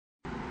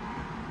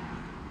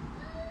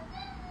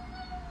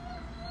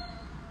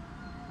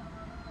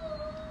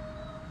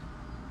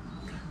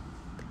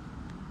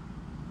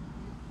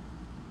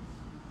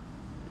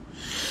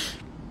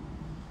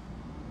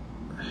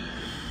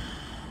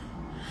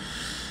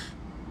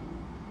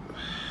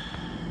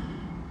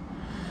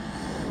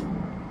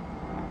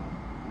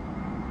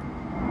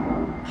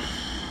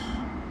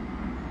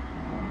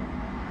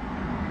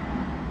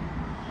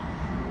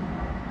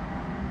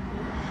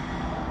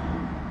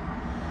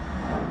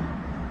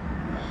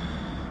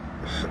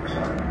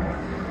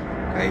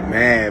They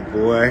mad,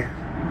 boy.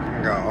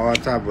 I got all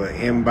type of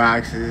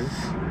inboxes,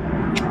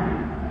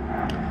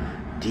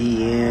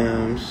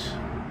 DMs.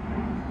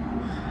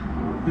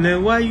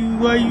 Now why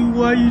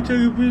you take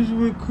a picture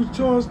with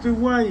Charleston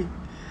White?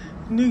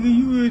 Nigga,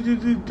 you ready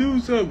to do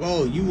something?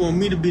 Oh, you want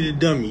me to be the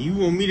dummy? You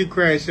want me to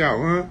crash out,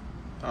 huh?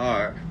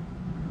 Alright.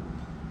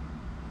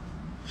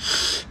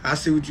 I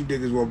see what you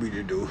niggas want me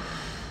to do.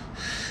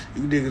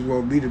 You niggas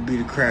want me to be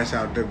the crash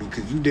out dummy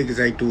because you niggas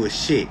ain't doing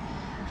shit.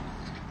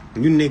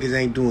 You niggas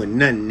ain't doing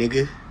nothing,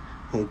 nigga.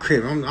 On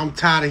crib. I'm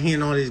tired of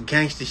hearing all this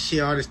gangster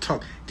shit, all this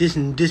talk. This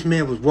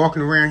man was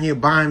walking around here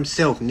by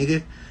himself,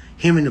 nigga.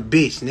 Him and the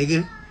bitch,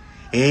 nigga.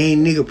 And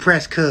ain't nigga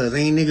press cuz.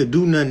 Ain't nigga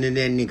do nothing to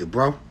that nigga,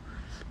 bro.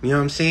 You know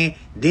what I'm saying?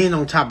 Then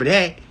on top of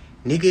that,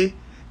 nigga,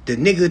 the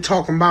nigga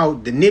talking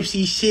about the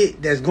Nipsey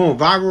shit that's going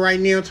viral right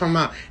now, talking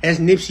about that's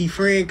Nipsey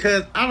friend,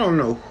 cuz I don't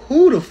know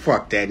who the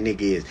fuck that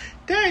nigga is.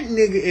 That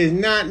nigga is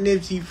not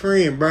Nipsey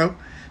friend, bro.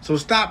 So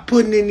stop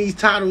putting in these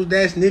titles,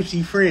 that's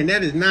Nipsey friend.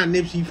 That is not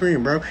Nipsey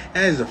friend, bro.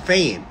 That is a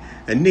fan.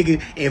 A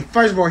nigga, and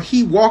first of all,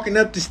 he walking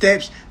up the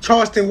steps.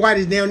 Charleston White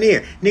is down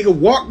there. Nigga,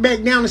 walk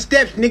back down the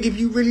steps, nigga, if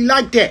you really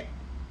like that.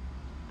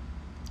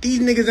 These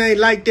niggas ain't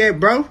like that,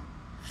 bro.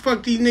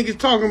 Fuck these niggas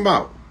talking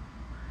about.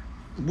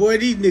 Boy,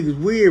 these niggas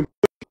weird.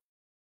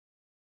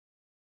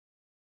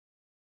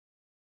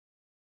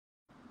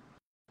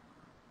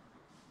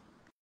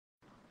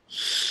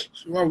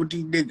 What's wrong with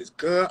these niggas,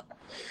 cuz?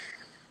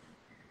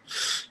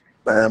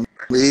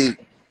 Family.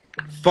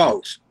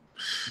 Folks,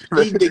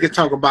 these niggas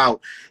talk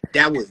about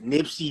that was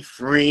Nipsey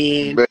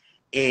friend.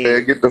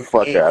 Man, get the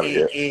fuck out of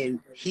here. And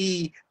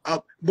he,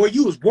 boy,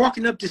 you was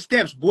walking up the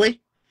steps, boy.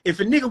 If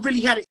a nigga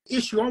really had an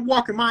issue, I'm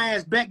walking my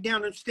ass back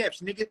down them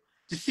steps, nigga,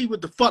 to see what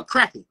the fuck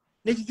cracking.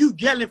 Nigga, you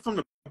yelling from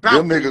the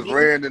balcony. Them niggas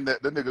ran in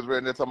that. Them niggas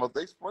ran there talking about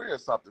they spraying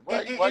something.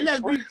 Right? And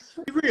let's be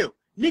real.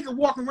 Nigga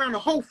walking around the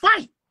whole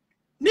fight.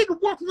 Nigga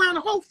walking around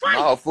the whole fight.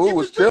 No, fool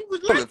was chilling.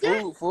 Like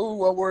Fool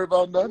wasn't worried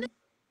about nothing.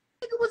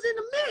 Nigga was in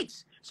the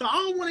mix. So I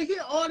don't want to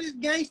hear all this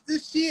gangster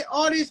shit,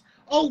 all this,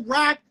 oh,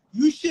 Rock,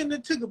 you shouldn't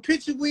have took a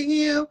picture with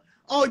him.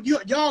 Oh,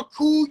 y'all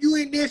cool, you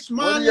in there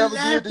smiling,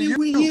 laughing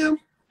with him.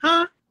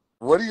 Huh?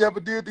 What he ever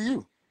did to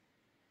you?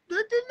 This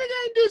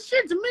nigga ain't did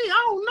shit to me.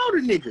 I don't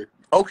know the nigga.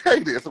 Okay,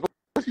 then. So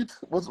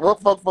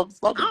what fuck talking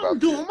about? I'm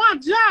doing my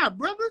job,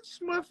 brother.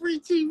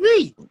 Smutfree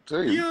TV.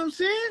 You know what I'm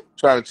saying?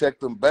 Trying to check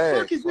them bags.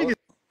 What is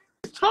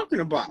niggas talking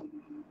about?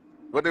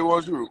 What they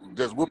want you to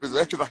just whoop his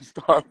ass like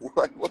start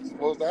like what's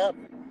supposed to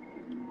happen?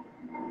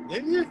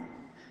 Nigga,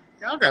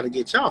 y'all gotta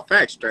get y'all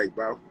facts straight,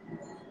 bro.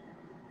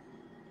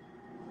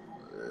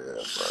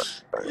 Yeah,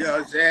 bro. You know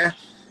what I'm saying?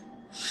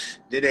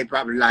 Then they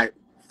probably like,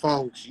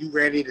 folks, you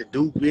ready to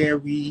do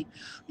Barry?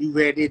 You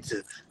ready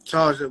to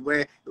charge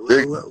away?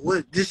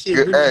 What this shit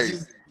really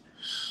just...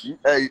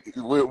 Hey,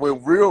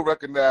 when real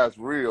recognize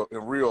real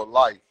in real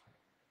life,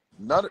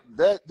 none of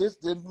that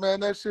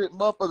that shit,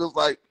 motherfuckers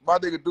like my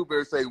nigga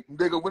Dewberry say,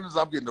 nigga, when is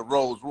I'm getting the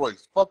Rolls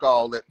Royce? Fuck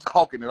all that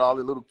talking and all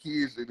the little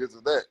kids and this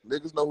and that.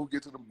 Niggas know who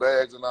get to them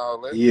bags and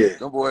all that. Yeah.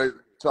 Them boys,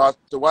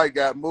 the white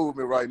guy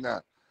movement right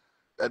now.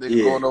 That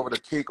nigga going over to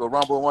Kick or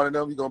Rumble, one of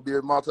them, he gonna be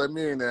a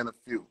multi-millionaire in a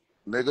few.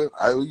 Nigga,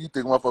 you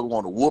think motherfucker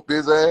want to whoop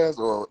his ass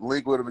or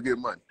link with him to get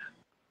money?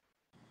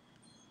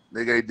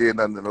 Nigga ain't did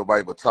nothing to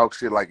nobody but talk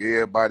shit like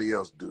everybody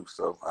else do.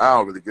 So I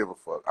don't really give a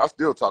fuck. I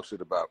still talk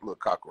shit about Lil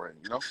Cochran,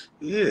 you know?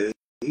 Yeah.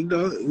 You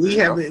know, we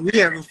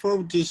having fun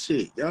with this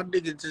shit. Y'all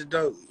niggas just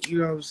don't, you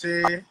know what I'm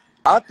saying?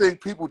 I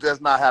think people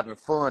just not having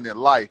fun in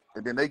life,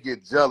 and then they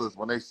get jealous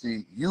when they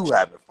see you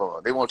having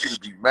fun. They want you to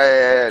be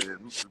mad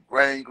and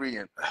angry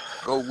and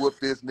go whoop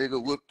this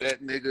nigga, whoop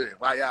that nigga, and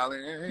why y'all in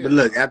here? But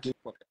look, after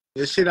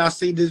the shit I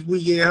see this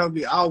weekend, help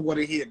me, I don't want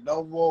to hear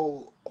no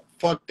more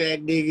fuck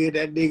that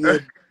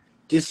nigga,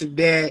 this and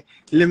that.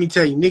 Let me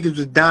tell you, niggas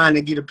was dying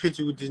to get a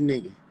picture with this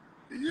nigga.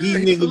 Yeah,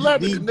 these nigga,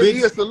 bitches,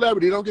 he a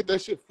celebrity. Don't get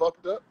that shit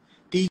fucked up.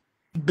 These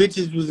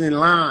bitches was in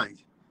line,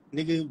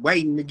 nigga,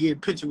 waiting to get a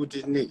picture with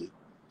this nigga.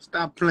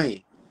 Stop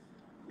playing.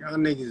 Y'all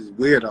niggas is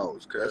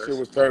weirdos, cuz. That shit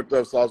was turned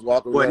up, so I was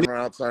walking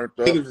around turned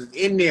up. Niggas was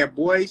in there,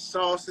 boy,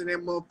 saucing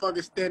that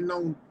motherfucker standing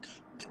on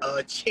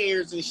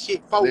chairs and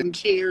shit, folding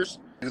chairs.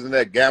 Niggas in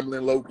that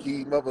gambling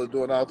low-key, motherfuckers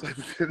doing all type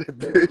of shit. That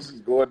bitch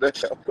is going down.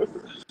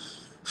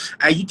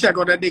 Hey, you check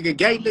on that nigga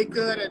Gately,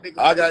 cuz? That nigga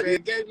I got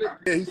Gately?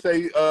 Yeah, he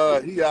say,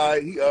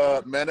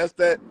 man, that's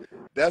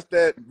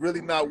that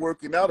really not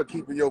working out or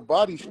keeping your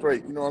body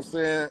straight. You know what I'm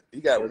saying?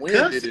 He got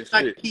winded and shit.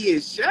 Like he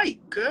in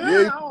shape, cuz.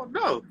 Yeah, I don't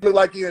know. Look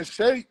like he in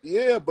shape,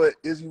 yeah, but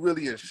is he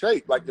really in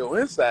shape? Like your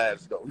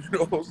insides, though. You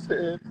know what I'm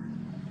saying?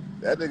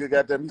 That nigga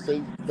got them. He said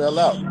he fell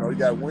out. You know, he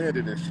got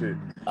winded and shit.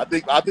 I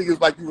think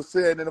it's like you were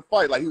saying in the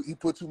fight, like he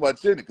put too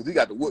much in it because he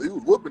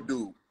was whooping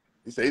dude.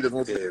 He said he just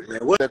went to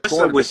man. What's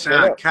up with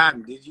Sean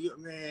Cotton? Did you,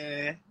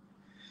 man?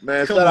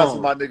 Man, shout out to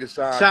my nigga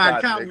Sean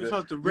Cotton,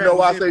 nigga. You know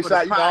why I say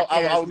Sean? You know,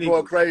 I was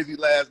going crazy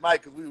last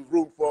night because we was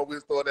rooting for him. We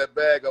was throwing that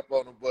bag up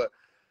on him, but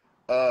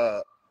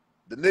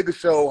the nigga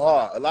showed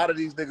hard. A lot of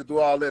these niggas do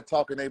all that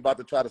talking. They ain't about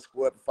to try to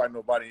square up and fight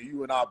nobody. And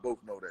you and I both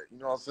know that. You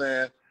know what I'm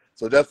saying?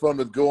 So just for him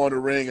to go on the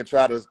ring and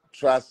try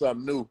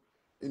something new,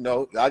 you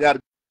know, I gotta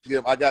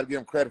give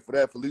him credit for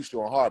that, Felicia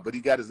on hard, but he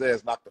got his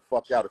ass knocked the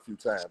fuck out a few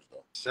times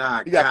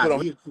though. He got put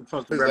on his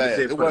ass.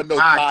 It wasn't no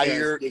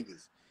tired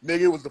niggas.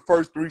 Nigga, it was the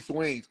first 3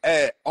 swings.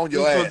 On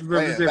your ass.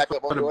 Bam, back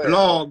up on your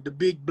ass. The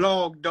big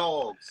blog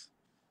dogs.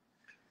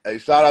 Hey,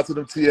 shout out to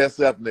them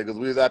TSF niggas.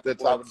 We was out there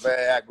talking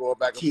bad, going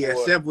back and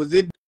forth. TSF was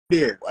in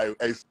there.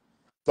 Hey,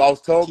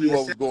 Sauce told me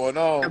what was going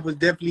on. That was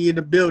definitely in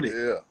the building.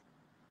 Yeah.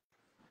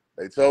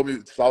 They told me,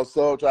 Sauce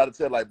Soul tried to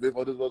tell, like, Big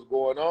this what's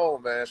going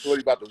on, man.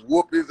 Shorty about to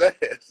whoop his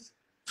ass.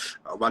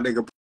 Oh, my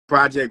nigga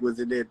Project was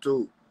in there,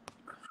 too.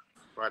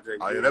 Project.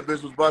 Oh, yeah, that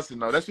bitch was busting,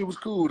 though. That shit was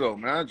cool, though,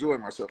 man. I enjoyed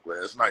myself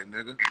last night,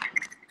 nigga.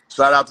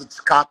 Shout out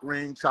to Cock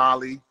Ring,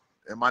 Charlie,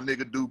 and my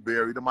nigga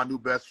Dewberry. They're my new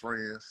best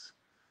friends.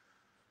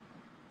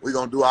 I'm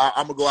going to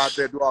go out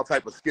there and do all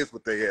type of skits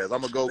with their ass.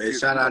 I'm going to go man,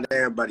 shout out to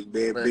everybody,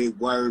 man. Big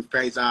Word,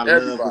 Face Our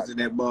Love was in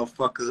that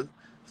motherfucker.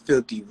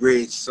 Filthy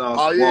Rich, Sauce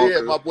Walker.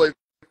 Yeah, my boy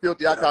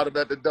Filthy. I caught him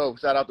at the door.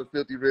 Shout out to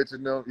Filthy Rich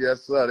and them.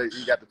 Yes, sir.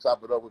 He got to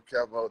chop it up with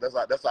Kevo.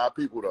 That's our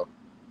people, though.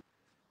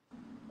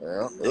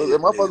 Yeah. The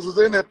motherfuckers was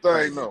in that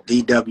thing, though.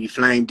 DW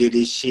Flame did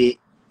his shit.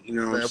 You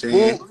know what I'm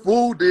saying?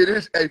 Fool did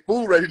it. Hey,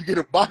 Fool ready to get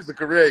a boxer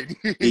correct.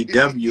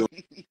 DW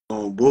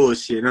on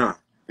bullshit, huh?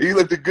 He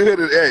looked good.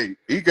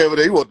 He came in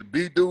there. He wanted to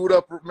beat dude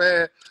up,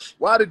 man.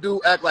 Why did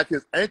dude act like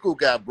his ankle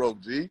got broke,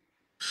 G?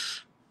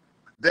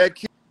 That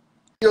kid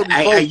killed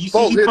me.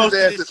 Folks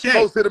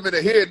hit him in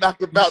the head,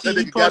 knocked him out. That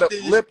nigga got up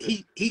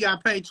limping. He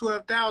got paid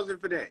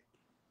 $12,000 for that.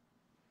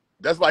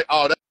 That's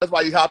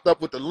why he hopped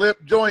up with the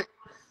limp joint.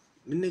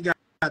 The nigga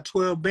got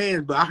 12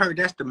 bands, but I heard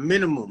that's the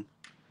minimum.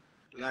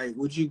 Like,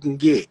 what you can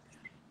get.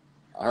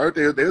 I heard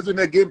they was in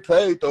there getting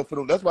paid, though, for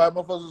them. That's why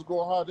motherfuckers was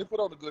going hard. They put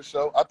on a good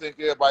show. I think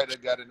everybody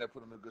that got in there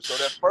put on a good show.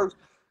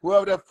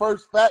 Whoever that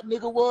first fat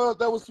nigga was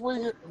that was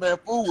swinging, man,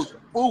 fool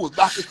was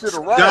knocking shit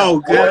around. Go,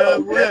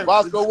 girl.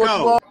 Boskoe,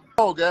 what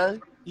you on,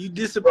 gang? You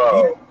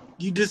disappointed?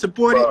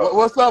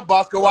 What's up,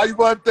 Boskoe? Why you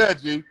want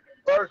that, G?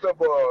 First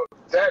of all,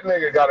 that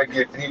nigga got to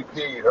get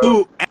DP'd.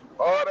 Who?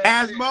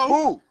 Asmo?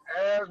 Who?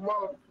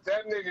 Asmo.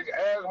 That nigga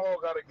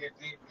Asmo got to get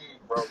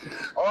DP'd, bro.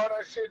 All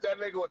that shit that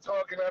nigga was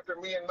talking after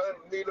me and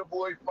Nita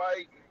Boy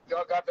fight,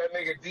 y'all got that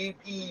nigga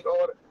DP'd.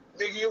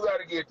 Nigga, you got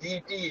to get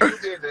DP'd. You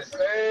did the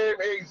same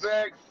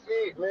exact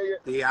shit, nigga.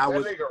 Yeah,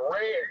 that nigga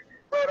ran.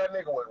 Bro, that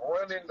nigga was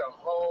running the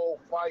whole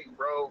fight,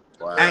 bro.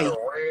 Wow.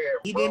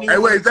 He didn't even hey,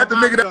 wait, is that the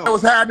nigga that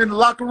was hiding in the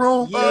locker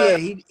room? Yeah,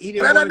 he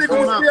didn't man, that nigga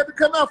was scared to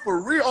come out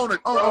for real.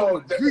 That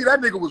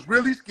nigga was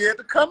really scared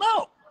to come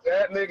out.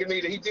 That nigga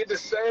he did the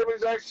same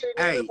exact shit.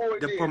 Hey,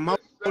 the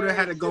promoter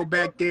had to go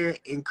back there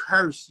and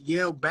curse,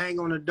 yell, bang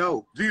on the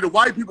door. Gee, the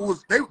white people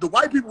was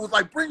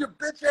like, bring your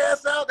bitch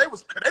ass out. They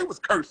was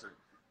cursing.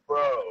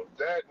 Bro,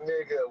 that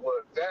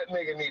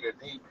nigga need a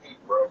DP,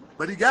 bro.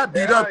 But he got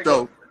beat up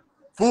though.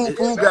 Fool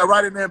got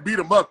right in there and beat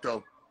him up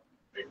though.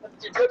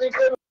 Because he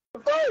couldn't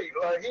fight.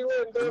 Like he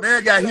wasn't. The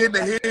man got hit in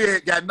the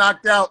head, got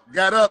knocked out,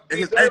 got up,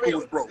 and his ankle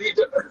was broke. DW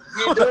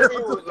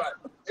was like,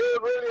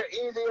 it was really an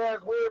easy ass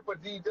win for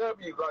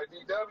DW. Like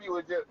DW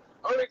was just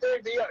only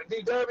thing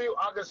DW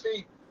I could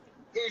see.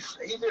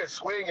 He just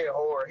swinging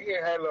hard. He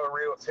ain't had no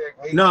real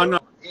technique. No.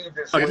 He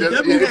just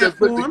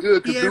pretty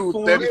good because dude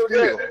was steady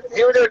still.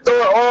 He was just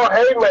throwing all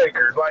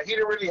haymakers. Like he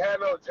didn't really have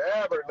no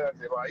jab or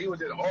nothing. Like he was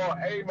just all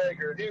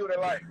haymakers. He would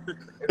have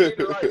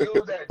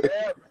used that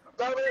jab.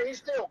 I mean, he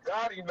still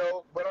got him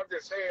though. But I'm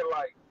just saying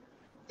like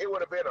it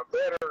would have been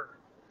better.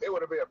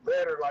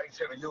 Like he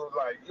should have used you know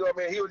what I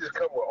mean. He would just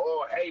come with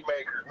all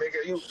haymakers,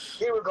 nigga.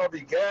 He was gonna be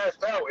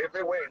gassed out if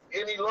it went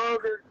any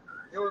longer.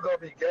 You was gonna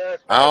be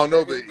gassed. I don't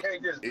know, but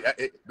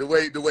the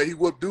way he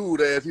whooped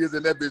dude ass, he was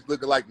in that bitch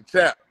looking like the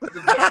chap.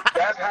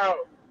 That's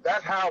how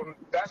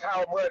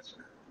much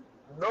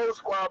no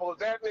squabbles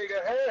that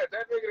nigga had.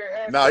 That nigga that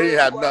had no, he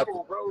had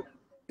nothing, bro.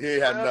 He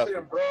ain't had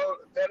nothing, bro.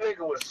 That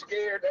nigga was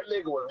scared. That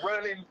nigga was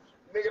running.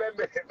 Nigga,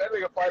 that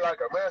nigga fight like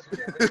a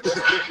Mexican.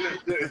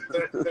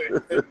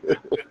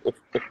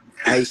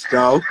 Hey,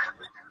 Sko.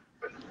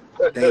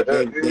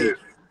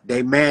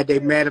 They mad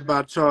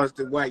about Charles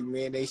the White,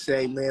 man. They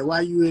say, man,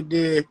 why you in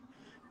there?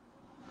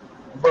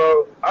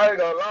 Bro, I ain't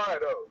gonna lie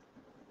though.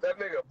 That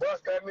nigga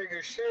bust that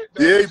nigga shit.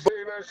 Yeah, he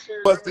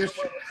bust this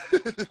shit.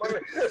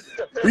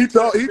 He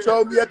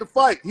told me at the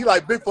fight. He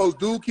like, big folks,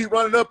 dude, keep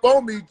running up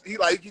on me. He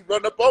keep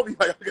running up on me.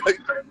 Like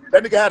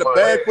that nigga had a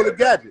bag full of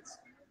gadgets.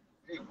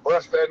 He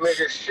bust that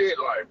nigga shit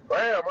like,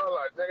 bam. I'm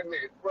like, that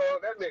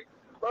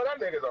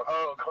nigga's a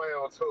whole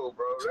clown too,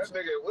 bro. That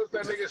nigga, what's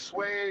that nigga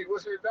swag?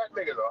 That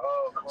nigga's a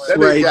whole clown. That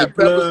nigga got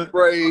pepper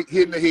spray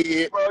hitting the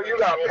head. Bro, you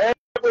got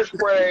pepper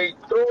spray,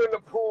 threw in the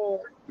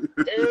pool, and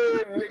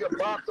nigga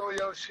bopped on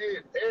your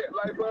shit. And,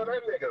 like, bro,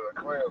 that nigga's a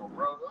clown,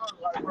 bro. I was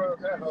like, bro,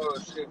 that whole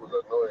shit was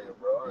annoying,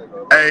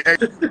 bro. Hey,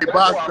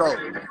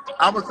 Boskoe,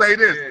 I'm gonna say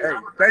this. Hey,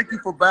 thank you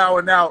for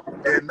bowing out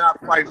and not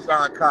fighting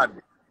Sean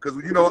Cotton. Because,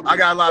 you know, I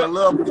got a lot of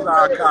love for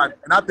Sean Cotton,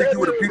 and I think you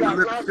would have beat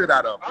the shit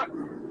out of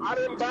him. I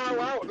didn't bow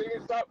out,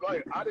 nigga. Stop, I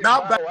didn't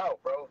bow out,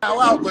 bro. Bow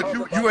out, but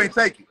you ain't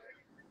take it.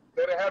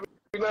 They didn't have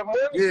enough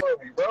money for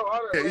me, bro.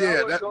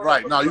 Yeah, that's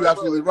right. No, you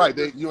absolutely right.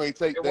 You ain't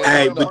take that.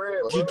 Hey, but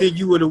you think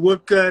you would have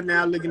whooped her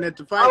now looking at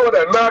the fight? I would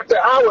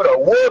have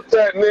whooped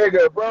that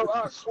nigga, bro.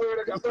 I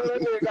swear to God, bro, that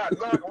nigga got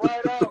knocked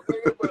right out,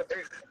 nigga. But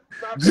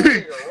knocked that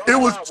nigga right it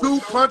was out 2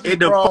 punches, in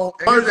the bro.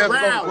 first And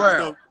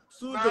round. As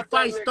soon as the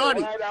fight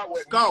started, right out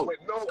with Sko,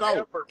 no Sko,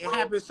 effort, it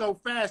happened so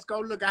fast.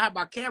 Sko, look, I had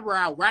my camera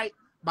out, right?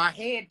 My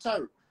head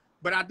turned,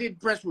 but I didn't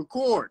press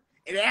record.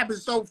 And it happened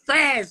so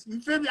fast.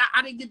 You feel me?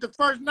 I didn't get the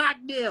first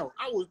knockdown.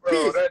 I was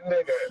pissed. Bro, that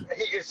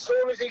nigga, as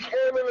soon as he came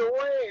in the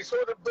ring, saw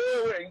the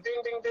bell ring,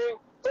 ding, ding, ding,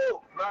 boom,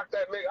 knocked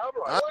that nigga. I'm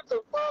like, what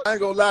the fuck? I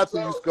ain't gonna lie to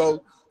you,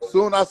 Sko.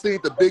 Soon I seen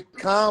the big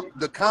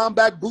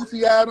combat boots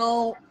he had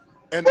on,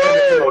 and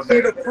the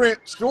cheetah print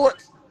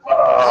shorts.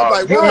 I'm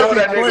like, why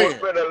is he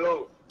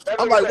playing?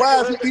 I'm like,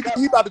 why is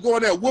he about to go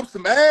in there and whoop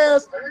some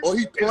ass, or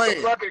he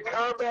playing?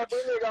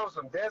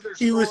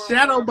 He was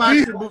shadow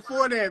boxing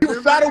before that. He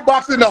was shadow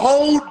boxing the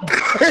whole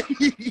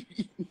day.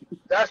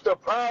 That's the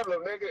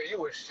problem, nigga. You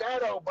was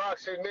shadow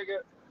boxing,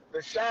 nigga.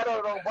 The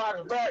shadow don't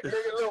box back,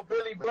 nigga. Little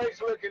Billy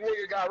Blake's looking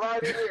nigga got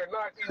right in there,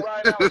 knocked him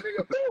right out,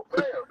 nigga. Boom,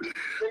 bam.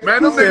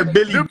 Man, them said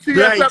Billy Blake's.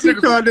 He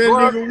called that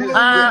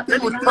nigga they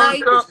was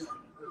turned up.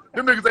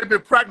 Them niggas ain't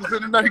been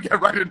practicing and now he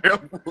got right in there.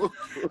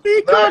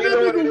 He called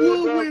that nigga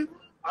Woodwind.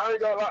 I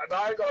ain't gonna lie.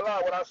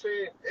 What I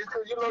said, it's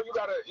because you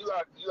gotta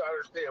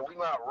understand. We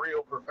not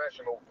real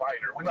professional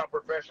fighters. We not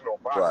professional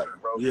boxers,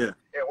 bro. Yeah.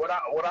 And what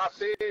I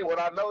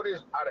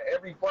noticed out of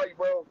every fight,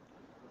 bro,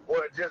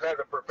 just as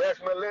a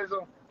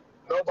professionalism,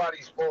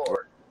 nobody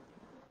scored.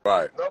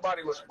 Right.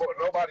 Nobody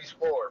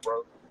scored,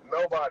 bro.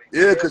 Nobody.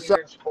 Yeah, because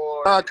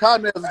Sean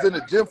Connery was in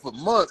the gym for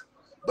months,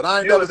 but I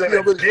ain't never seen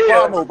him really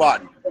spar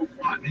nobody.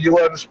 You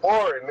wasn't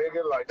sparring,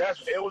 nigga. Like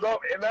that's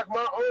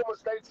my own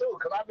mistake too,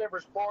 because I never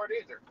sparred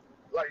either.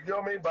 Like, you know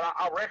what I mean? But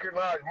I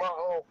recognize my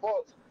own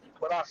faults,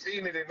 but I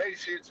seen it in they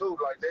shit too.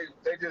 Like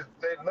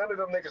none of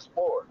them niggas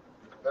sparred.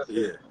 That's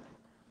it.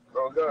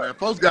 Oh God. Man,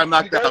 folks got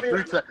knocked out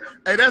 3 times.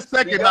 Hey, that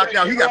second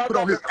knockout, he got put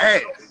on his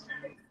ass.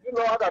 You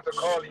know, I got the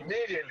call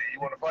immediately. You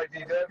want to fight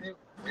DW?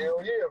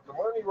 Hell yeah, if the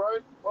money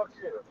right, fuck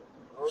yeah.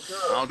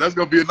 Oh, that's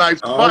gonna be a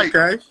nice fight.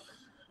 Okay.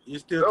 You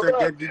still take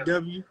that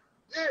DW?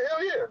 Yeah,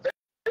 hell yeah.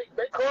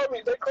 They called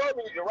me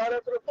right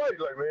after the fight.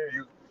 Like, man,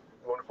 you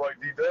want to fight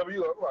DW?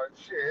 I'm like,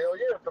 shit, hell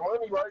yeah, if the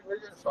money right,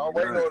 nigga. So I'm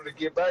waiting on him to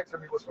get back to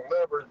me with some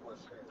numbers.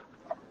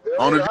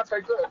 I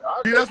take that.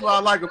 See, that's what I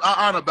like.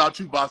 I honor about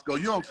you, Boskoe.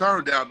 You don't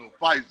turn down no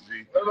fights,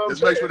 G.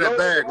 Just make sure that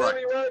bag right.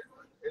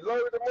 As long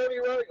as the money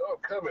right, I'm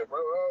coming, bro.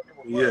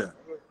 Yeah.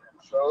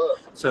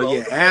 So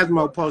yeah,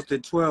 Asmo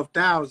posted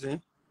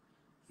 12,000.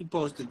 He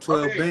posted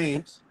 12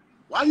 bands.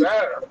 Why you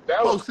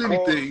post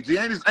anything? G,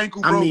 ain't his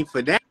ankle broke? I mean,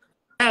 for that,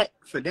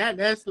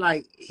 that's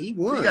like he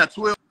won. He got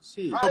 12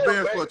 Shit.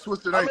 bands for a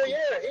twisted ankle. I mean,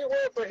 yeah, he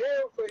won for him.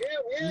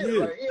 Yeah.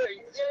 Like, he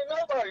ain't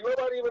nobody even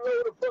know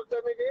who the fuck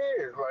that nigga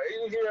is. Like,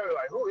 you hear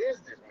like, who is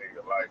this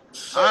nigga? Like,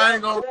 I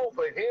ain't gonna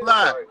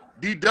lie. Like,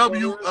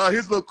 DW,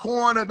 his little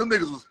corner, them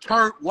niggas was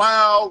turned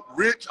wild,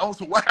 rich on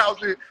some wild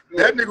shit.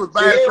 That nigga was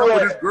buying something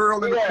with his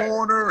girl in the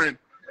corner and.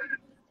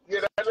 Yeah,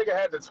 that nigga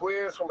had the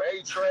twins from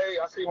A-Tray.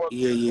 I see my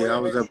I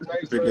was up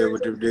there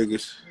with them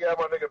niggas. Yeah,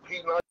 my nigga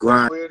Pete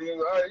grind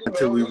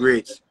until we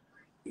rich.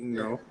 You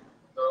know.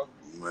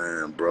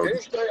 Man, bro. He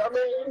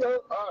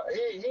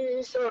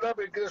showed up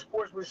in good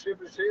sportsmanship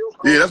and shit.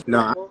 Yeah, that's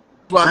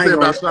what I said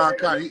about Sean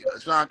Conn.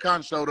 Sean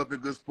Conn showed up in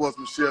good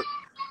sportsmanship,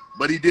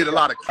 but he did a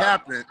lot of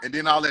capping and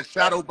then all that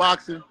shadow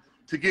boxing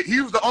to get.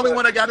 He was the only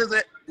one that got his.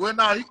 Well,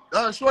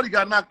 no, Shorty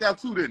got knocked out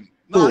too, didn't he?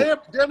 No,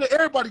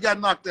 everybody got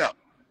knocked out.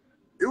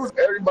 It was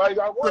everybody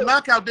got one. The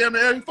knockout damn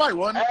near every fight,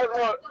 wasn't it?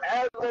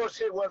 Asmo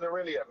shit wasn't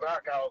really a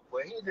knockout,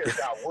 but he just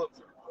got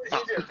whooped. He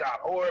just got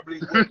horribly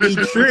whooped. He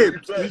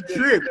tripped. He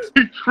tripped.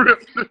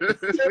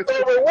 Tripped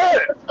over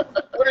what?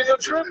 What did you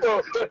trip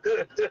over?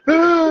 It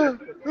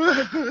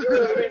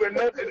wasn't even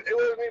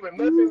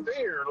nothing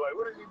there. Like,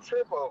 what did you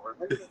trip over?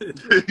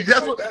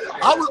 That's what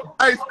I was.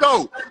 Hey,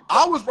 Sko,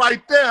 I was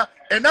right there,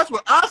 and that's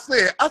what I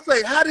said. I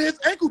say, how did his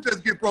ankle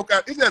just get broke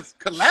out? It just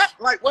collapsed.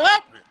 Like, what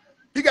happened?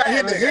 He got hit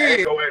in the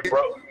head.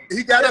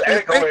 He got up his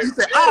ankle. He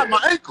said, my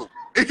ankle.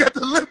 He got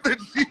the limping.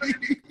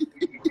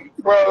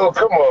 Bro,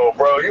 come on,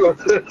 bro.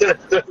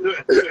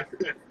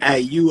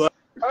 Hey, you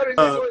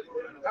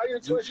how you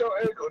twist your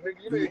ankle,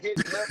 nigga? You didn't hit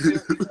nothing.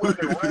 You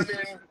wasn't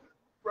running.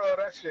 Bro,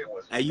 that shit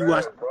was Hey, you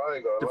watched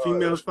the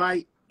females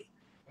fight?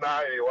 Nah,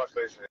 I ain't watched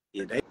that shit.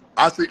 Yeah,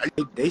 I see.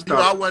 They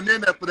started. I wasn't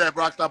in there for that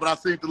Rockstar, but I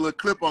seen the little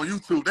clip on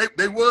YouTube.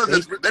 They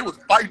was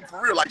fighting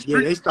for real, like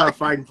they started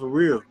fighting for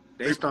real.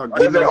 They started.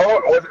 Was it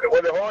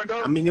hard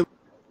though? I mean, it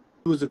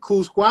was a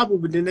cool squabble,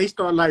 but then they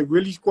started like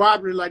really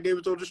squabbling like they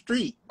was on the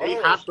street. They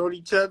hopped on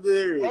each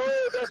other. And...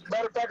 that's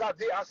matter of fact,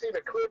 I seen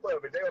a clip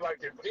of it. They were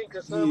like in pink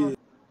or something. Yeah.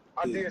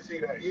 I did see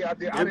that. Yeah, I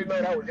did. I didn't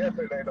know that was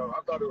yesterday though.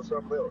 I thought it was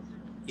something else.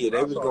 Yeah,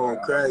 they was going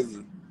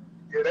crazy.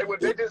 Yeah,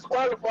 they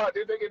disqualified.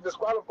 Did they get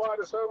disqualified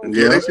or something?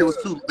 Yeah, that shit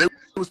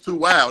was too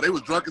wild. They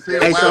was drunk as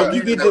hell. Hey, so if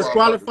you get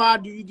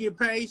disqualified, do you get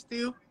paid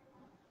still?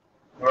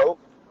 Nope,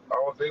 I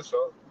don't think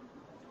so.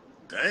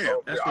 Damn,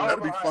 That's I what.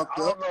 that'd be fucked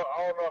up.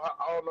 I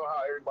don't know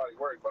how everybody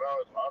works, but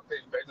I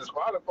think they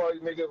disqualify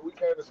you, nigga. We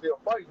can't still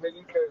fight, nigga.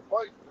 You can't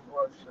fight.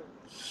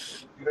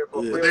 Shit. You there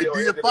But fulfill they your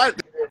did end of fight.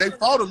 the They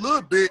fought a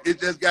little bit. It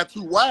just got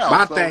too wild.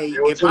 My So thing,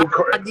 it was if too I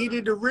crazy. get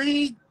in the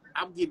ring,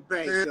 I'm getting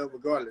paid still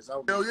regardless.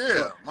 hell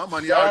yeah, my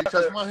money already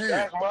touched my hand.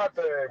 That's my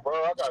thing, bro.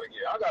 I just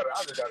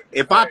gotta get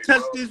If paid, I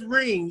touch bro. this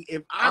ring,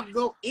 if I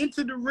go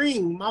into the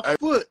ring, my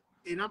foot,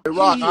 and I'm Hey, in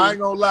Rock, here. I ain't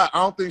gonna lie. I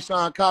don't think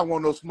Sean Cobb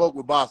want no smoke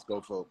with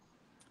Boskoe, folks.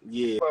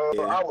 Yeah.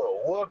 I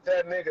will whoop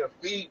that nigga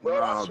feet,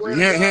 bro. I No, swear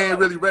he to God. ain't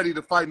really ready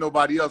to fight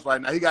nobody else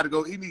right now. He got to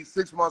go. He needs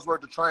 6 months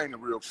worth of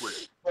training real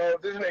quick. Bro,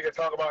 this nigga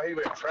talking about he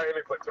been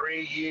training for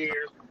 3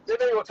 years. This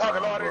nigga was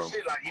talking all this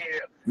shit like,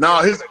 No,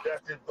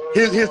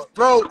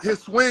 his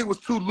swing was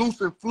too loose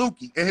and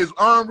fluky, and his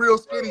arm real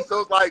skinny.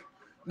 So it's like,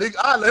 nigga,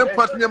 I let him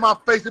punch me in my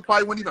face. It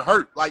probably wouldn't even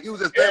hurt. Like it was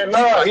just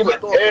that.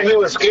 He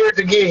was scared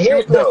to get hit. He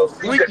was doing though. some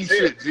slinky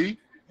shit, G.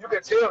 You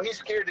could tell he's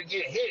scared to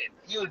get hit.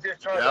 He was just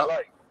trying to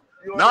like.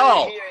 You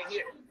know No, he ain't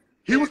hit.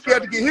 he was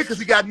scared to get hit because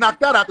he got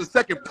knocked out after the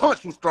second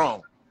punch was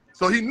strong.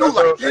 So he knew,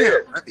 like,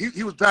 damn,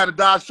 he was trying to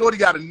dodge short. He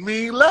got a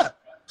mean left.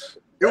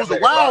 It was a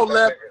wild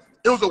left.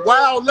 It was a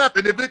wild left,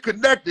 and if it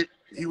connected,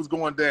 he was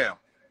going down.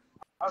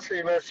 I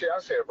seen that shit. I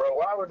said, bro,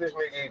 why would this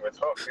nigga even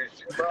talk this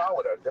shit, bro? I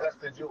would have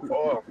dusted you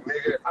off,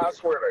 nigga. I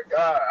swear to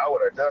God, I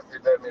would have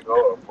dusted that nigga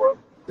off, bro.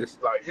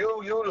 Like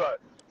you like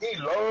he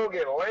long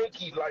and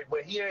lanky, like,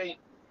 but he ain't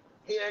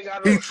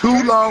got no. He's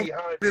too long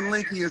and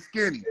lanky and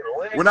skinny.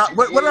 What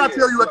did I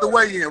tell you at the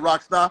weigh-in,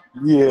 Rockstar?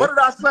 Yeah. What did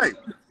I say?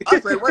 I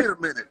say, wait a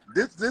minute.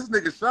 This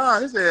nigga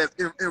Sean, his ass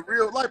in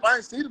real life, I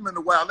ain't seen him in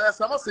a while. Last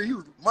time I seen he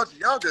was much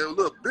younger, a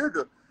little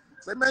bigger.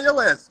 Say, man,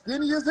 your ass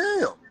skinny as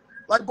hell.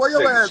 Like, boy,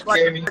 your ass, like,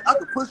 I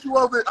could push you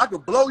over, I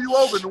could blow you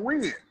over in the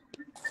wind.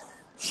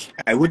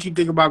 Hey, what you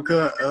think about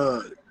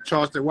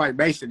Charleston White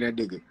Mason, that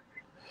nigga?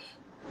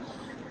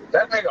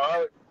 That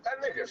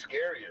nigga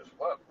scary as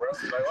fuck, bro.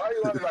 Like, why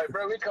you walking like,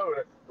 bro? We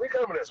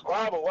coming to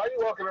squabble. Why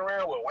you walking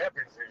around with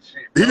weapons and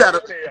shit? He got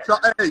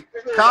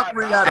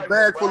Cochran had a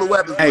bag full of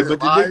weapons. Hey, but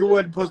the nigga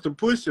wasn't supposed to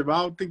push him.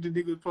 I don't think the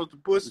nigga was supposed to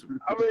push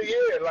him. I mean,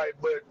 yeah, like,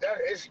 but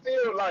it's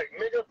still like,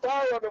 nigga,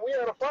 fire on him. We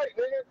had a fight,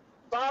 nigga.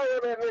 Fire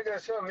on that nigga or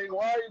something, nigga.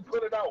 Why are you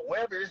putting out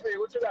weapons? Nigga,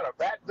 what you got, a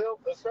back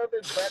belt or something?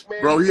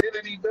 Batman bro, he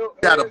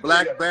belt? got a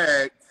black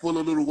bag full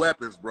of little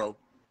weapons, bro.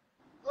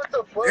 What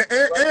the fuck?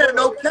 And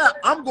no cap,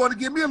 I'm going to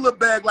give me a little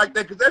bag like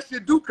that because that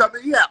shit do come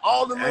in. He had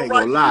all the little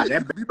right shit.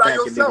 You be by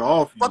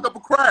yourself, fuck up a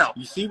crowd.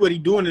 You see what he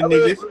doing to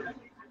niggas?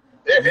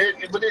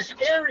 But it's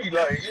scary,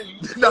 like.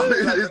 No,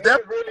 it's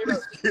definitely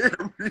really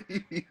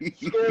scary.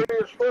 Scary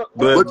as fuck.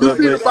 But you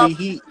see about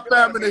he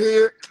spam in the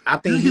head. I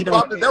think he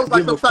don't that was like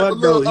give a some type fuck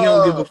of though. little, He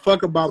don't give a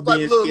fuck about being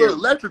little scared.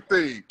 Electric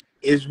thing.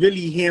 It's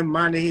really him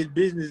minding his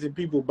business and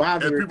people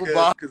bothering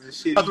because of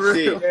shit he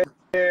said.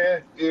 Yeah,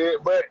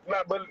 but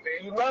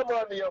you not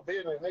minding your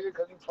business, nigga,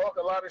 because you talk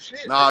a lot of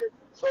shit. Nah, nigga.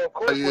 So of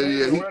course,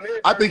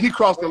 I think he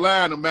crossed the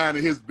line of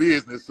minding his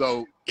business.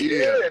 So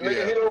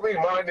nigga, he don't be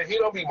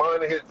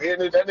minding his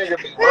business. That nigga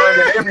be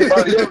minding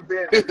everybody else's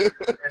business,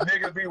 and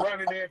niggas be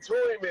running into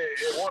him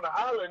and want to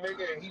holler,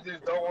 nigga, and he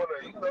just don't want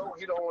to.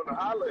 He don't want to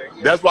holler.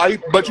 That's why.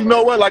 But you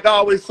know what? Like I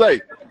always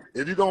say,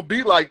 if you're gonna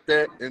be like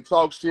that and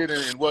talk shit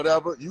and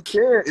whatever, you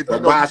can. If you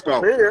know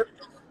prepared.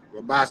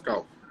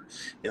 Boskoe.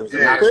 There was a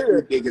lot of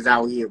street niggas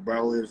out here,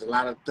 bro. There was a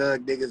lot of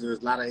thug niggas. There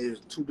was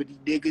too many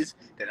niggas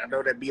that I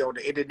know that be on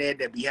the internet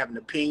that be having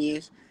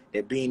opinions,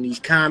 that be in these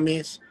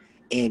comments.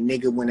 And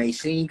nigga, when they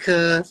seen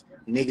cuz,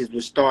 niggas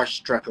was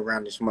starstruck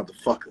around this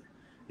motherfucker.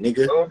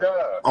 Nigga. Oh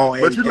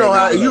God. But you know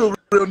how you a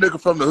real nigga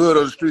from the hood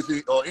or the streets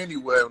or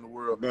anywhere in the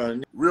world.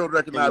 Bro, real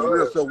recognize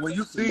real. So when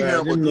you see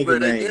him with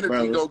that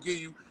energy, don't give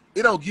you.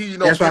 It don't give you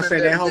no. That's why I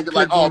say that whole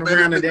clip going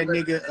around of that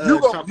nigga.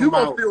 You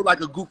gonna feel like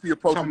a goofy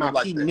approach. Talking about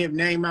like keeping Nip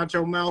name out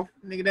your mouth,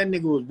 nigga. That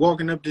nigga was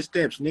walking up the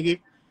steps, nigga.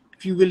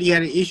 If you really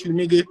had an issue,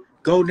 nigga,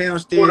 go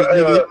downstairs,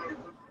 nigga.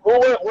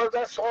 Was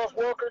that Sauce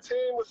Walker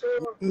team? Was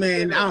him?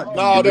 Man,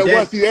 no, that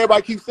was. See,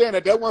 everybody keeps saying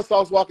that. That one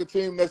Sauce Walker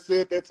team that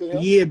said that to him.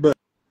 Yeah, but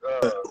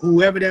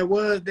whoever that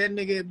was, that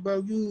nigga, bro,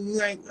 you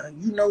ain't,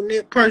 you know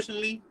Nip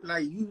personally,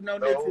 like you know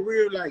Nip for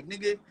real, like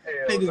nigga,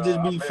 niggas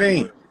just be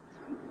fans.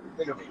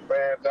 Niggas be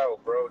fanned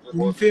out, bro. Just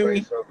you feel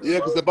me? Yeah,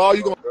 because if all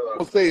you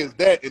gonna say is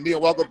that, and then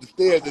walk up the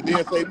stairs and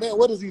then say, man,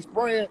 what is he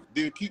spraying?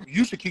 Then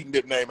you should keep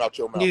Nip name out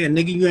your mouth. Yeah,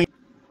 nigga, you ain't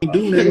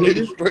do nothing,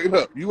 nigga. Straight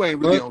up, you ain't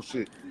really on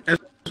shit. That's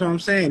what I'm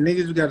saying.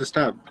 Niggas, we gotta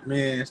stop,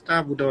 man.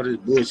 Stop with all this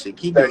bullshit.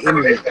 Keep your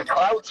energy. It's the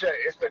clout chase.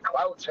 It's the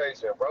clout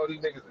chasing, bro.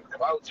 These niggas is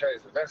clout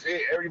chasing. That's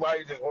it.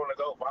 Everybody just want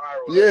to go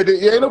viral.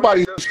 Yeah, ain't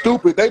nobody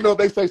stupid. They know if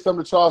they say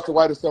something to Charleston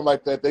White or something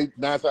like that, they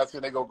 9 times out of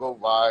 10 they gonna go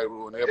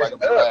viral and everybody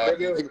gonna laugh.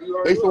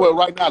 They still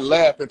right now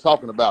laughing,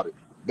 talking about it.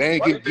 They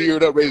ain't getting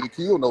geared up, ready to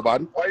kill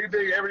nobody. Why you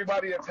think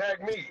everybody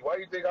attack me? Why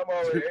you think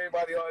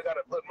everybody always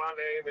gotta put my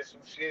name and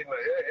some shit? Like,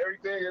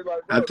 everything is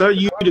like. I told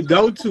you the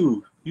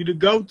go-to. You the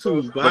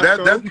go-to. But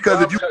that's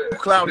because if you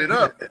cloud it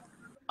up,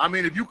 I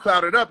mean, if you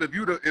cloud it up, if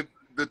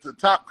the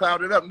top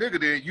clouded up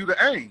nigga, then you the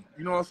aim.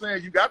 You know what I'm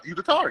saying? You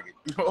the target.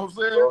 You know what I'm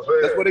saying?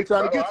 That's what they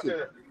trying to get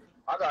to.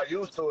 I got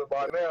used to it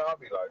by now. I'll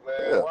be like,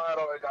 man, why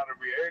don't it gotta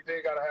be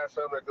everything gotta have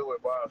something to do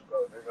with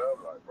Boskoe, nigga?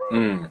 I'm like, bro.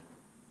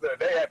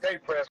 They had their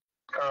press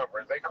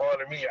conference. They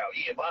calling me out.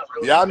 Yeah,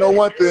 Boskoe. Yeah, I know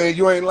one thing.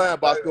 You ain't lying,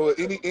 Boskoe.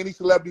 Any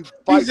celebrity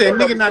fight, he said,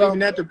 nigga, or not even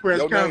something, at the press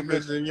your name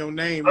conference, missing. and your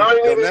name I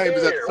ain't Your even name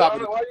is at there. the top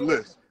of Why the you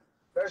list.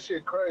 that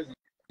shit crazy,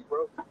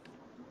 bro.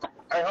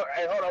 Hey, hold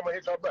on, I'm gonna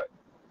hit y'all back.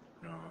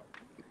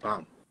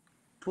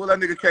 Pull that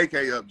nigga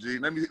KK up, G.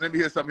 Let me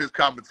hear some of his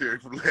commentary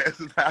from last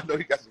night. I know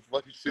he got some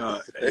funny shit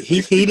to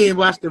say. He didn't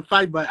watch the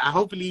fight, but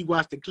hopefully he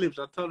watched the clips.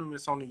 I told him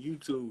it's on the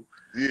YouTube.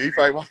 Yeah, he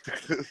probably watched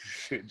the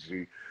shit,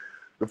 G.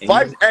 The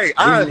fight,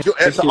 I enjoy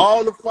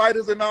all the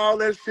fighters and all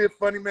that shit.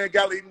 Funny man,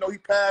 Galley, even though he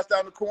passed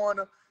down the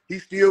corner, he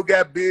still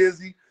got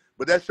busy.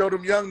 But that showed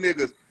them young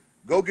niggas,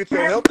 go get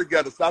your health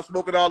together. Stop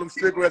smoking all them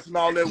cigarettes and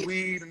all that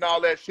weed and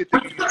all that shit.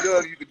 Thinking you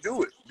young, you can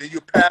do it. Then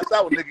you pass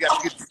out when nigga got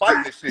to get to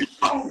fighting this shit.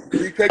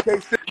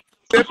 CKK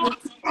sipping.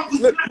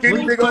 Look,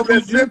 skinny nigga over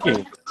there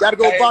sipping. Got to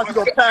go box. You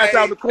gonna pass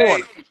out in the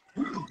corner.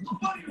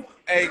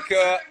 Hey,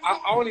 I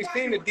only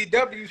seen the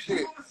DW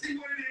shit.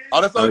 Oh,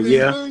 that's the only thing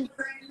you seen?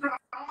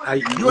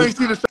 You ain't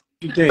seen the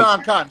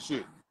Sean Cotton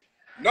shit.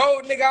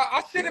 No, nigga,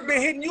 I should have been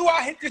hitting you.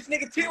 I hit this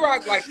nigga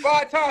T-Rock like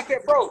 5 times.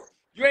 Said, bro,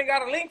 you ain't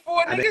got a link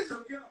for it, niggas?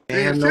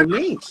 They have no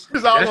links.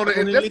 It's all on the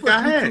only Let's link put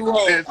I had.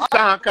 YouTube and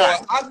Sean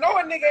Cotton. I know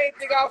a nigga ain't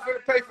think I was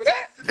finna pay for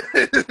that.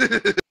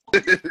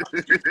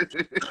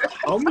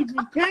 Homie be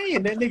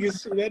paying. That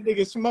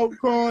nigga Smoke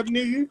called,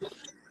 nigga.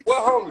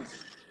 What homies?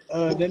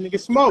 That nigga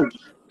Smoke.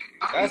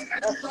 That's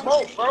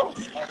Smoke, bro.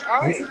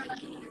 Like,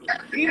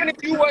 even if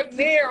you wasn't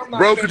there, I'm not.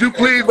 Bro, could you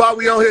please, while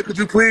we on here, could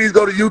you please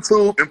go to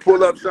YouTube and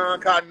pull up Sean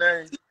Cotton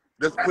name?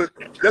 Let's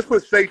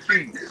put Say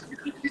Cheese.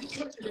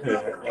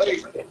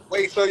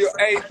 Wait, so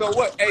so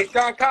what? Hey,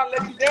 Sean Cotton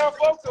let you down,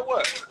 folks, or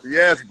what?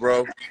 Yes,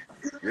 bro.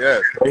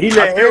 Yes. He I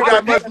let still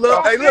got much everybody.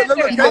 love. Hey, look,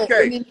 KK.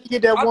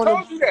 I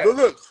told you that.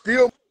 Look,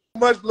 still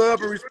much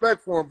love and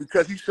respect for him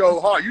because he showed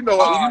hard. You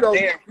know,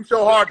 he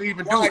showed hard to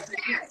even do it.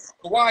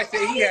 Why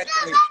say he had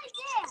to.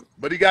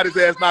 But he got his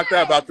ass knocked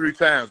out about 3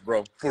 times,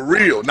 bro. For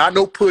real. Not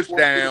no push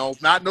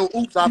downs. Not no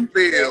oops, I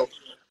failed.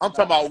 I'm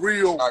talking about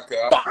real.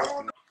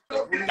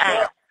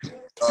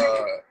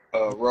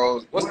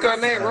 Rose. What's her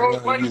name?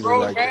 Rose Money,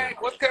 Rose Bag.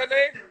 What's her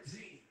name?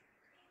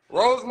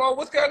 Rose Mo.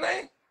 What's her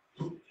name?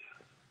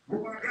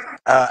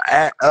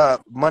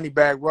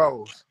 Moneybag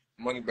Rose.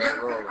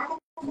 Moneybag Rose.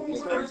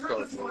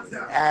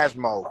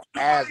 Asmo.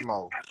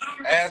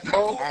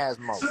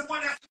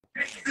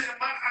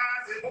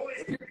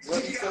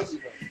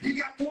 He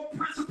got more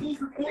principles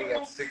than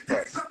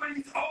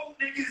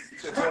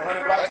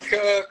That's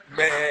cuz,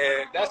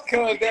 man. That's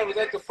cuz that was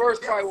at the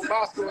first fight with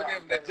Boskoe and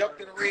them that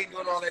jumped in the ring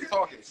doing all that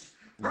talking.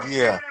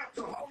 Yeah.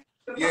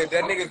 Yeah,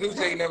 that nigga do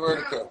say he never heard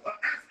of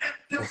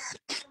cuz.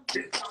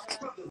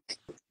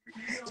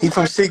 He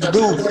from 6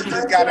 Dudes. He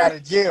just got out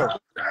of jail.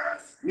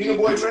 Nina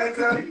Boy ran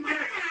cuz?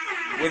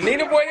 Was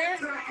Nina Boy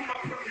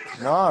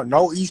there?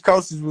 No East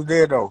Coasters was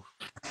there though.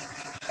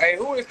 Hey,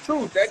 who is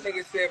Truth? That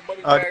nigga said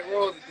Moneybag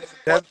Rose is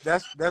just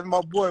that's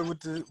my boy with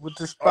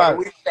the spot.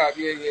 Oh,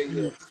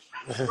 yeah.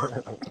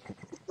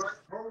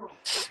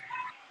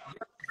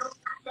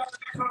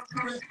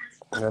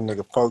 That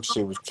nigga folk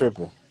shit was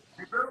tripping.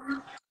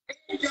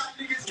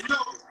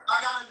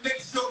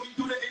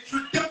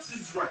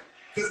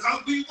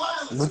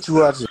 What you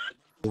watching?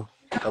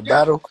 A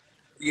battle?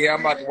 Yeah,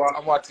 I'm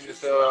watching this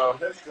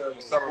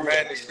Summer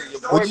Madness shit. Your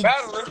boy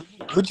battling.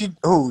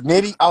 Who?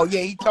 Nitty? Oh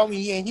yeah, he told me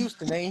he in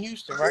Houston. They in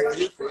Houston, right?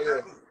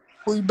 Yeah.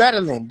 Who you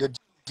battling? The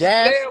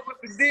Jazz? Yeah,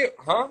 what's the deal?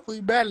 Huh? Who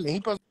you battling? He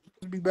supposed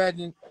to be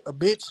battling a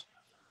bitch?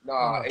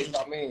 Nah, it's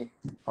not me.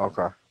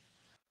 Okay.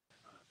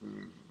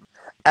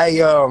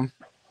 Hey,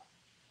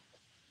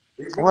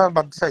 what I'm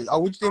about to say? Oh,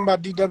 what you think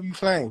about DW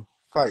Flame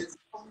fight?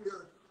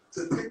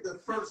 To take the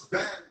first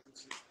battle.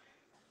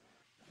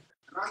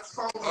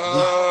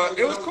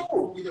 It was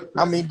cool.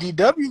 I mean,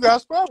 DW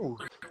got sprung.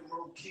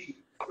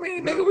 I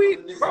mean,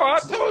 nigga, bro, I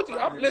told you.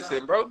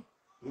 Listen, bro.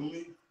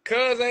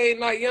 Cuz ain't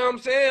like, you know what I'm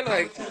saying?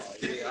 Like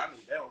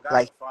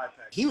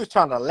he was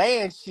trying to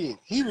land shit.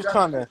 He was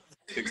trying to.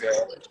 This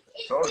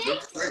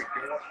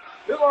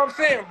is what I'm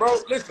saying, bro.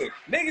 Listen,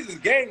 niggas is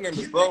gang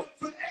members, bro.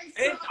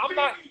 And I'm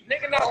not,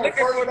 nigga not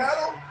looking for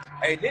battle.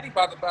 Hey, Nitty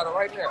about to battle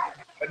right now.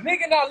 A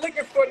nigga not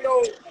looking for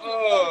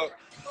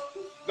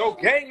no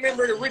gang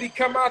member to really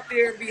come out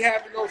there and be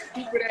having no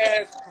stupid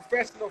ass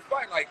professional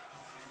fight. Like,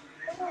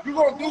 you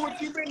gonna do what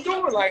you been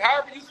doing. Like,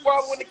 however you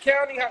squabble in the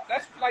county,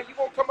 that's like you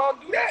gonna come out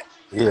and do that.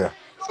 Yeah.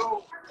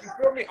 So, you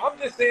feel me? I'm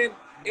just saying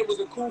it was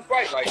a cool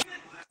fight. Like,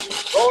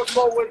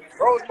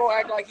 Rosemo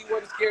act like he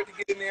wasn't scared to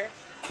get in there.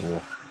 Yeah.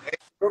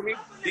 For me,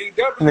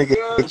 DW,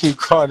 nigga keep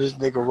calling this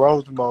nigga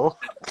Rosemo.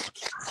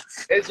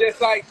 It's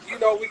just like, you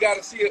know, we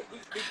gotta see it.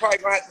 We probably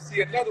gonna have to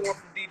see another one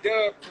from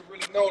D-Dub to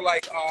really know,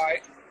 like, all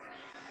right.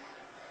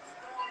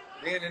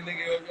 Then the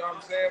nigga, you know what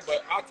I'm saying?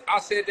 But I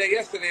said that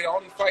yesterday, the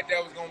only fight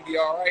that was gonna be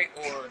all right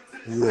or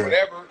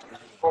whatever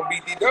gonna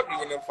be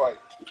DW in them fight.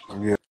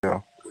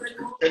 Yeah.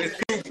 And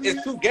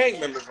it's two gang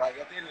members, like,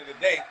 at the end of the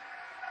day.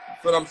 You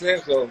feel what I'm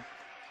saying? So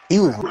he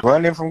was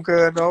running from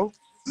Cud though.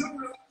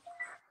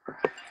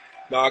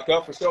 Nah,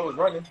 Cub for sure was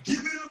running.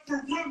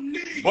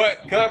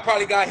 But Cub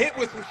probably got hit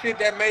with some shit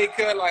that made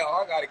Cub like,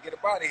 oh, I gotta get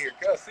up out of here.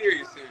 Cub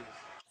serious.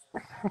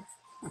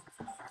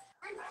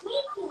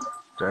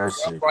 That Cub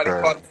shit probably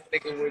crazy. caught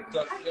that nigga with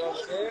something, you know what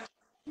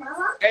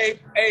I'm saying?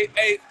 Hey,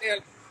 man,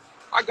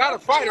 I got a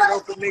fighter though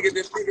for niggas.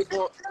 If niggas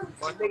want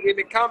my nigga in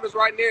the comments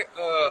right there,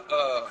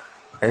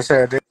 They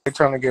said they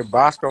trying to get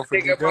Boskoe for my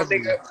DW.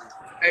 nigga.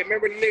 Hey,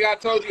 remember the nigga I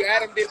told you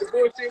Adam did the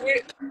bullshit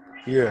with?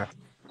 Yeah.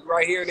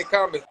 Right here in the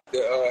comments,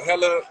 the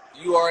hella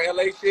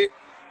URLA shit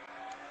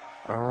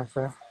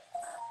Okay.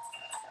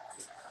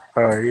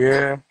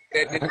 Yeah.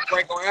 that did the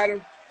prank on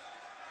Adam.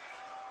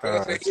 Cuz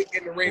Uh, said he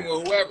in the ring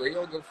with whoever. He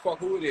don't give a fuck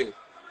who it is.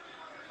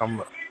 I'm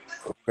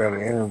got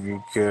an interview,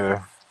 kid.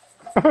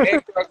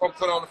 And Cuz gonna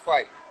put on the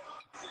fight.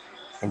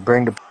 And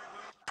bring the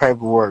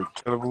paperwork.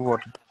 Tell them we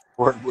want the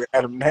paperwork with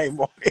Adam name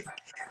on it.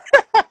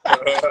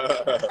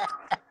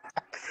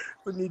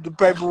 We need the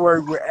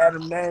paperwork with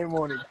Adam name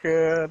on it,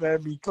 cuz.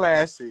 That'd be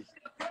classic.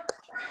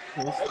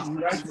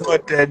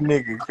 Smut that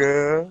nigga,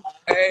 cuz.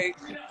 Hey,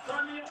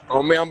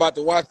 oh man, I'm about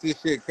to watch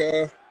this shit,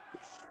 cuz.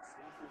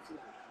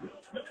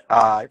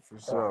 Alright, for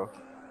sure.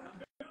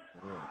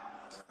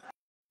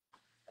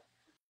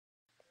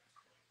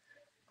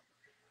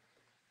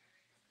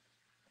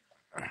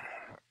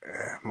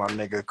 Yeah. My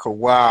nigga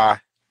Kawhi.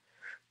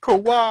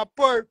 Kawhi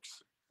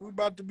Burks. We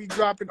about to be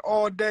dropping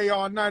all day,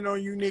 all night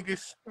on you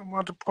niggas. I'm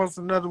about to post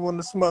another one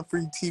to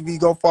Smut-Free TV.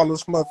 Go follow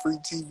Smut-Free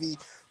TV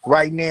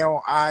right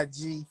now on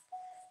IG.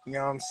 You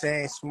know what I'm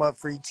saying?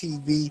 Smut-Free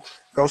TV.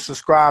 Go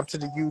subscribe to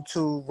the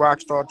YouTube,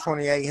 Rocstar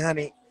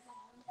 2800.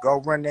 Go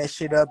run that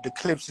shit up. The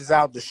clips is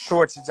out. The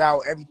shorts is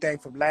out. Everything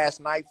from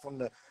last night from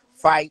the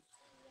fight.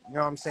 You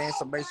know what I'm saying?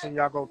 So make sure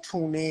y'all go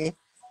tune in.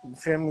 You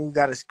feel me? We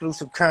got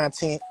exclusive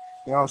content.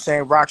 You know what I'm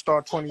saying?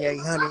 Rockstar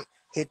 2800.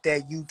 Hit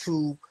that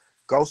YouTube.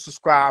 Go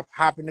subscribe.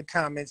 Hop in the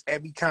comments.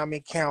 Every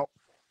comment count.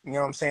 You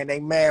know what I'm saying? They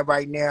mad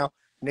right now.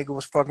 Nigga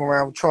was fucking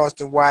around with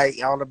Charleston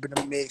White. All up in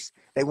the mix.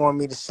 They want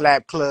me to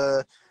slap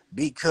Club,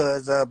 beat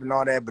Cuz up and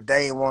all that, but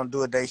they ain't want to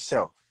do it they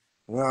show.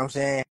 You know what I'm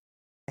saying?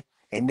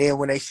 And then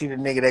when they see the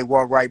nigga, they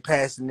walk right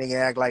past the nigga and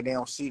act like they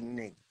don't see the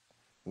nigga.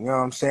 You know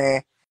what I'm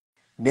saying?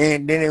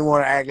 Then they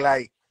want to act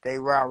like they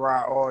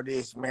rah all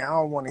this. Man, I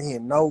don't want to hear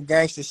no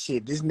gangster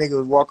shit. This nigga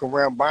was walking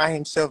around by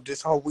himself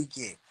this whole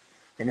weekend.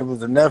 And there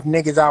was enough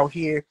niggas out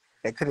here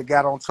that could have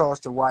got on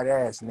Charleston White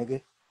ass,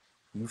 nigga.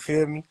 You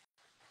feel me?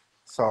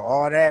 So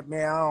all that,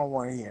 man, I don't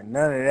want to hear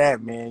none of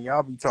that, man.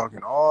 Y'all be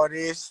talking all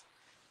this.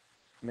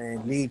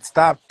 Man,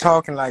 stop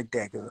talking like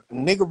that. Cause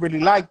nigga really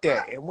like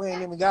that. And we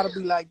ain't even got to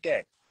be like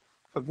that.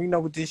 Because we know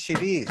what this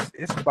shit is.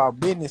 It's about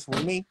business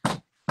with me.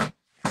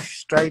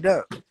 Straight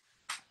up.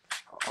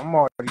 I'm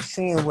already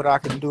seeing what I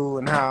can do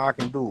and how I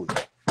can do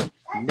it.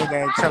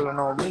 Nigga ain't telling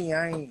on me.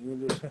 I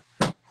ain't.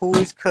 Who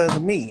is cuz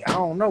of me? I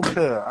don't know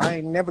cuz. I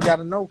ain't never got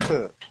to know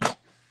cuz.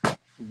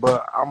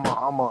 But I'm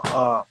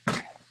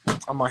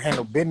a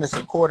handle business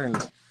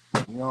accordingly.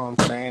 You know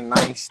what I'm saying?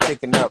 I ain't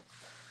sticking up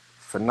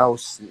for no,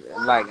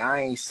 like,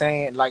 I ain't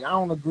saying, like, I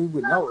don't agree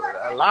with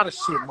a lot of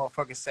shit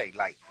motherfuckers say.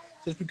 Like,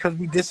 just because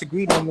we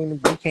disagree don't mean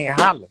we can't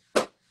holler.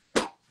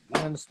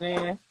 You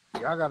understand?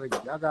 Y'all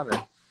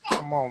gotta,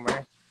 come on,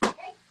 man.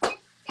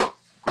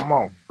 Come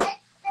on.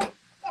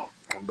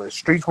 But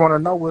streets want to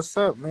know what's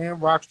up, man.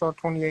 Rockstar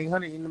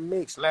 2800 in the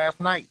mix last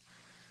night.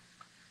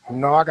 You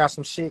know, I got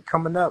some shit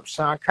coming up.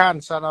 Sean Cotton,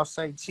 shout out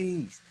Say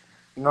Cheese.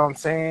 You know what I'm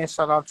saying?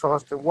 Shout out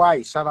Charleston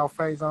White. Shout out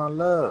Phase on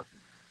Love.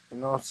 You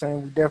know what I'm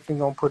saying? We definitely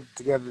gonna put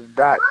together the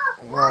dot.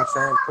 You know what I'm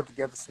saying? Put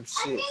together some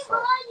shit.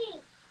 So,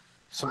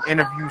 some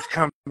interviews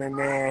coming,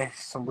 man.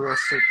 Some real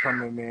shit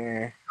coming,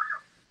 man.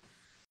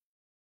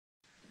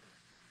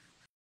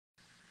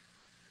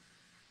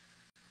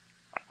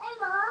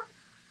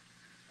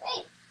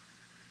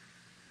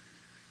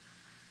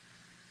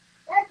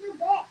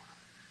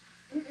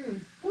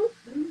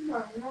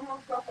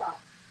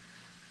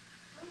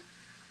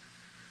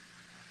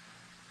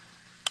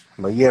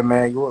 But yeah,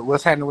 man,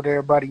 what's happening with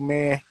everybody,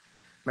 man?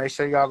 Make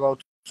sure y'all go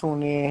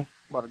tune in.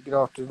 About to get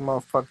off this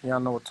motherfucker. Y'all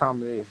know what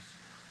time it is.